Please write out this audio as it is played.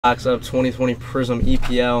Box up 2020 Prizm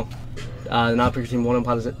EPL. The non-picker team 1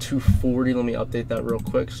 pot is at 240. Let me update that real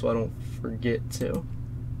quick so I don't forget to.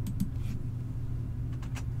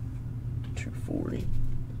 240.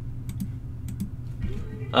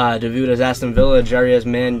 David has Aston Villa, Jerry has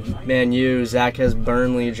Man U, Zach has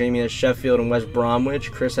Burnley, Jamie has Sheffield and West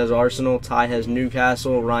Bromwich, Chris has Arsenal, Ty has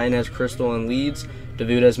Newcastle, Ryan has Crystal and Leeds,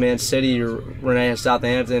 David has Man City, Renee has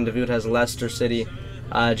Southampton, David has Leicester City,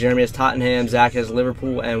 Jeremy has Tottenham, Zach has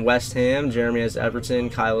Liverpool and West Ham, Jeremy has Everton,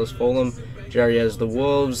 Kyle has Fulham, Jerry has the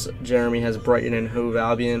Wolves, Jeremy has Brighton and Hove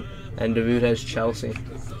Albion, and David has Chelsea.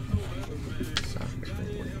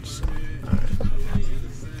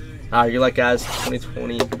 Alright, good luck, guys.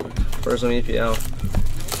 2020 Prizm EPL.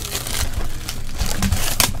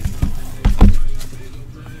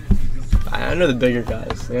 I know the bigger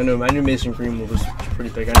guys. I knew Mason Greenwood was pretty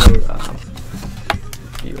big. I know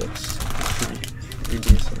Felix pretty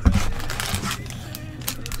decent.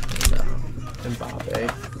 And Mbappe.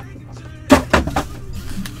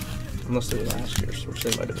 Unless they were last year's, which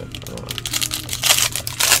they might have been. I don't know.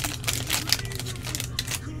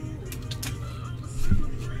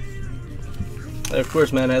 Of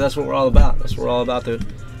course, man, that's what we're all about. That's what we're all about, dude.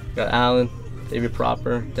 Got Allen, David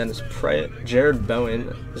Proper, Dennis Pratt, Jared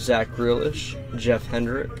Bowen, Zach Grealish, Jeff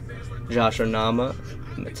Hendrick, Josh Onama,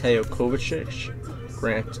 Mateo Kovacic,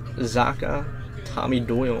 Grant Xhaka, Tommy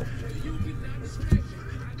Doyle.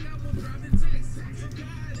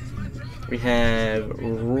 We have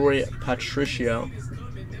Roy Patricio.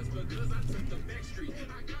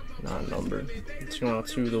 Not numbered. It's going out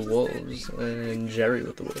to the Wolves, and Jerry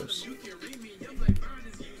with the Wolves.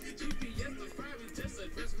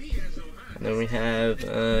 And then we have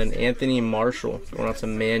an Anthony Marshall going out to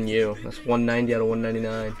Man U. That's 190 out of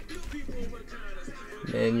 199.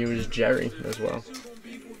 Man U is Jerry as well.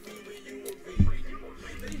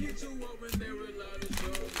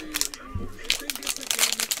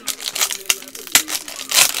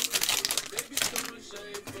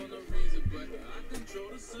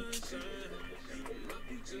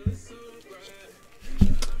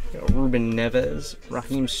 Ruben Neves,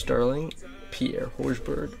 Raheem Sterling, Pierre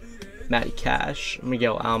Horsberg, Matty Cash,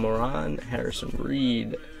 Miguel Almiron, Harrison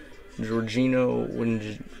Reed, Georgino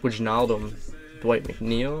Wijnaldum, Dwight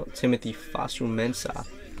McNeil, Timothy Fosu-Mensah.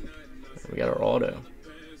 We got our auto.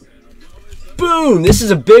 Boom! This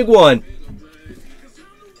is a big one.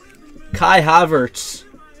 Kai Havertz.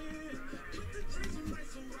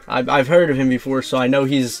 I've heard of him before, so I know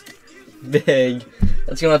he's big.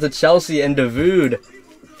 That's going out to Chelsea and David.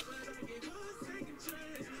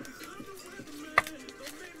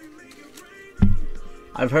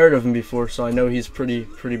 I've heard of him before, so I know he's pretty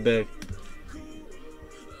big.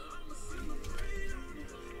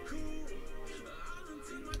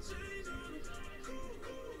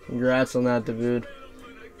 Congrats on that, David.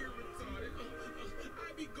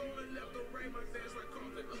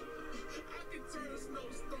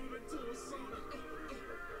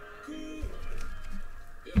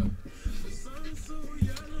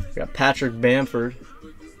 We got Patrick Bamford.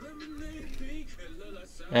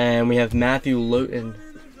 And we have Matthew Lowton.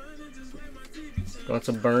 Going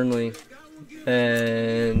to Burnley.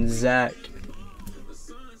 And Zach.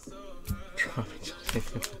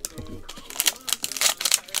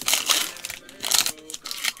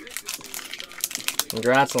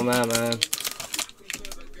 Congrats on that, man.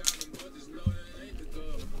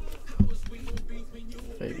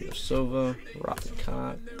 Fabio Silva, Rocky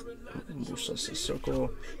Cock, Musa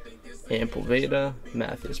Sissoko, Poveda,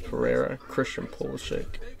 Matthias Pereira, Christian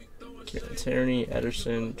Pulisic, Kieran Tierney,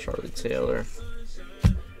 Ederson, Charlie Taylor.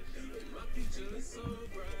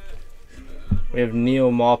 We have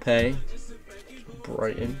Neil Maupay,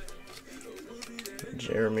 Brighton,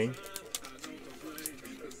 Jeremy.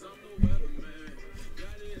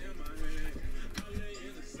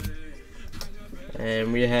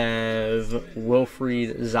 And we have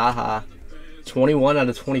Wilfried Zaha. 21 out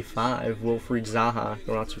of 25, Wilfried Zaha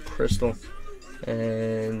going out to Crystal,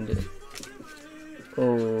 and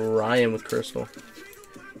Ryan with Crystal.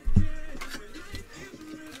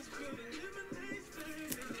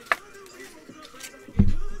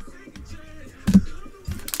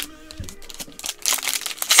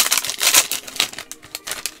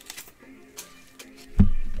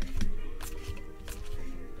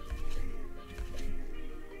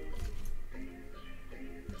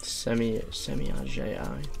 Semi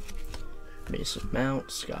Ajayi, Mason Mount,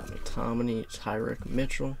 Scott McTominay, Tyreek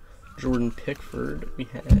Mitchell, Jordan Pickford. We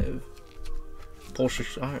have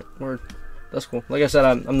Pulisic. All right, word. That's cool. Like I said,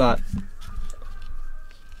 I'm not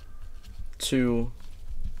too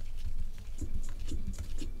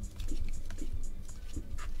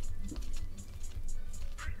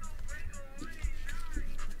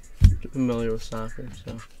familiar with soccer,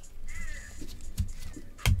 so.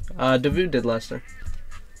 Davude did Leicester.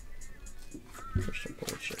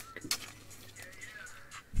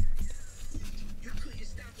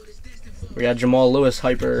 We got Jamal Lewis,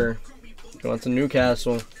 hyper, going to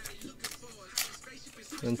Newcastle.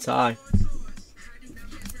 And Ty.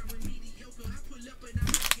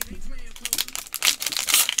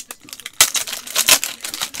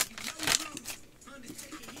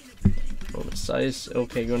 Size,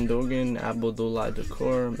 OK Gundogan, Abdullah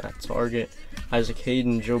Decor, Matt Target, Isaac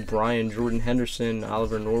Hayden, Joe Bryan, Jordan Henderson,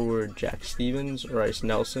 Oliver Norwood, Jack Stevens, Rice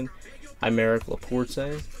Nelson, Imeric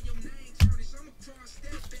Laporte.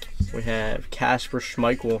 We have Casper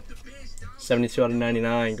Schmeichel, 72 out of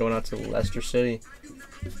 99, going out to Leicester City.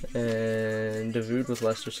 And Davude with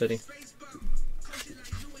Leicester City.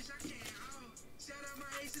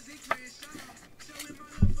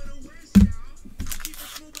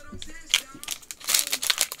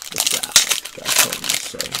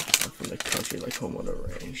 I'm from the country like home on the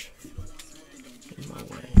range. In my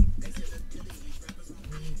way.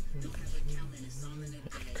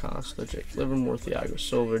 Costa, Jake Livermore, Thiago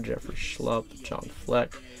Silva, Jeffrey Schlupp, John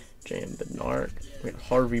Fleck, J.M. Bernard. We got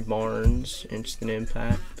Harvey Barnes, Instant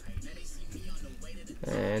Impact.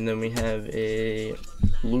 And then we have a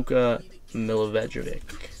Luka Milivojevic,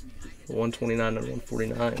 129 to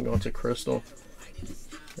 149, going to Crystal.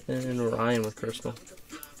 And Ryan with Crystal.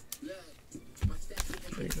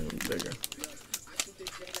 Bigger and bigger.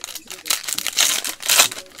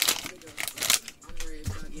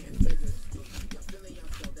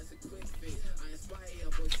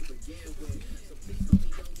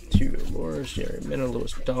 Two Loris, Jerry Minna,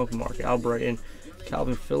 Lewis Dunk, Mark Albrighton,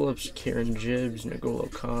 Calvin Phillips, Kieran Gibbs,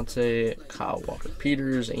 N'Golo Conte, Kyle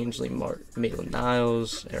Walker-Peters, Ainsley Maitland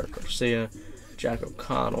Niles, Eric Garcia, Jack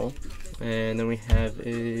O'Connell, and then we have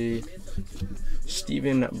a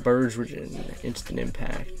Steven Bergwijn, Instant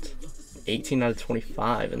Impact, 18 out of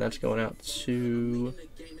 25, and that's going out to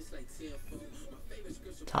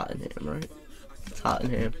Tottenham, right?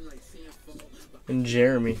 Tottenham. And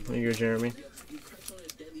Jeremy. There you go, Jeremy.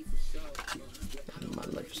 My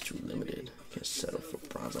life is too limited. Can't settle for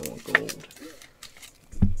bronze. I want gold.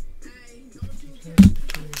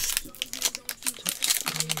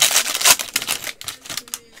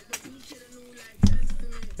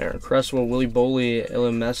 Aaron Cresswell, Willie Boley,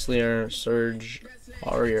 Ilan Meslier, Serge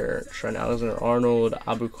Aurier, Trent Alexander-Arnold,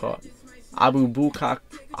 Abubakar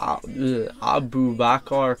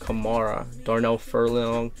Kamara, Darnell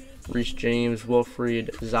Furlong, Reece James, Wilfried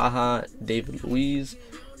Zaha, David Luiz,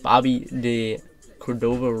 Bobby de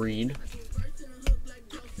Cordova-Reed,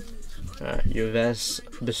 Yves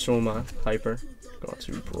Bissouma, Hyper, going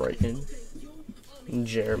to Brighton, and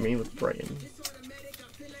Jeremy with Brighton,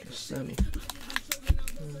 Semi.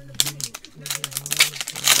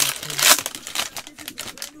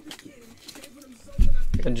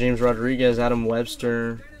 Got James Rodriguez, Adam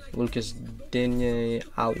Webster, Lucas Digne,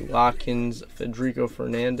 Ali Watkins, Federico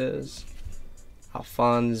Fernandez,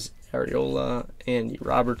 Alphonse Areola, Andy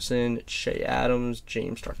Robertson, Shea Adams,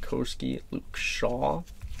 James Tarkowski, Luke Shaw.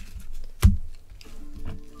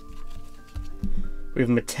 We have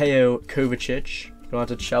Mateo Kovacic going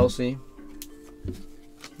to Chelsea,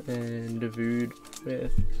 and Davude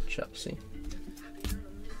with Chelsea.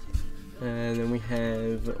 And then we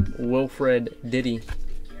have Wilfred Diddy,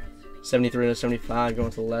 73 to 75,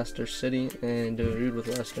 going to Leicester City, and Davude with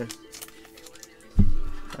Leicester.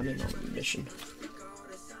 I'm in on a mission.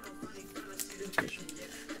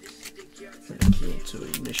 Key to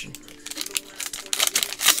a mission.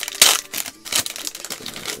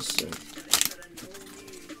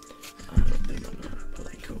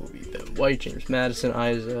 Ben White, James Madison,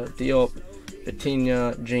 Isa Diop,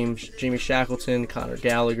 Vitinha, Jamie Shackleton, Connor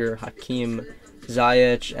Gallagher, Hakeem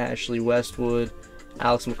Ziyech, Ashley Westwood,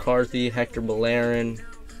 Alex McCarthy, Hector Bellerin,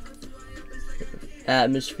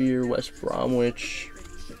 Atmosphere, West Bromwich,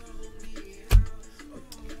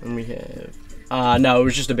 and we have no, it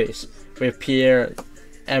was just a base. We have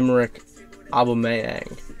Pierre-Emerick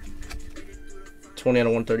Aubameyang, 20 out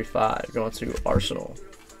of 135, going to Arsenal.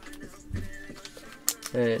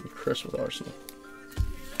 And Chris with Arsenal.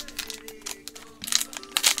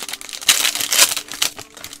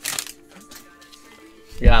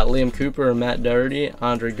 We got Liam Cooper, Matt Doherty,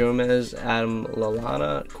 Andre Gomez, Adam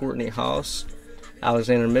Lallana, Courtney House,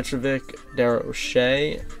 Alexander Mitrovic, Dara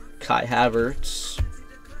O'Shea, Kai Havertz.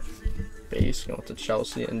 Base going to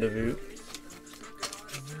Chelsea and Davude.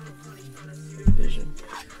 Vision.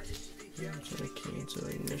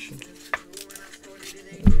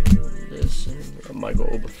 This and Michael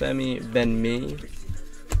Obafemi, Ben Mee.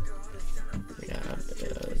 We got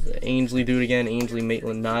the Ainsley do it again. Ainsley,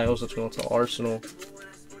 Maitland-Niles. That's going to Arsenal.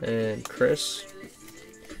 And Chris.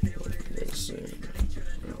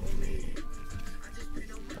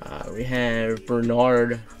 We have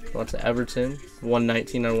Bernard going to Everton.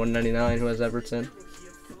 119 or 199. Who has Everton?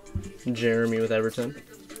 Jeremy with Everton.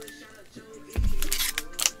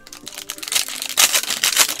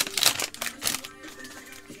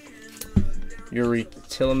 Yuri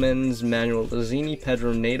Tillemans, Manuel Lazzini,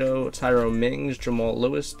 Pedro Neto, Tyrone Mings, Jamal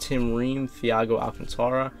Lewis, Tim Ream, Thiago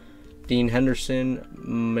Alcantara, Dean Henderson,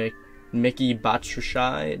 Mickey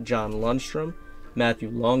Batshuayi, John Lundstrom, Matthew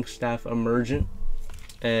Longstaff, Emergent,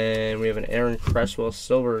 and we have an Aaron Cresswell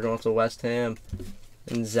Silver going to West Ham,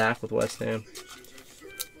 and Zach with West Ham.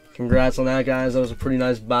 Congrats on that, guys. That was a pretty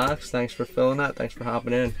nice box. Thanks for filling that. Thanks for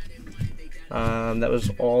hopping in. That was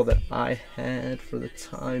all that I had for the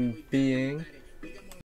time being.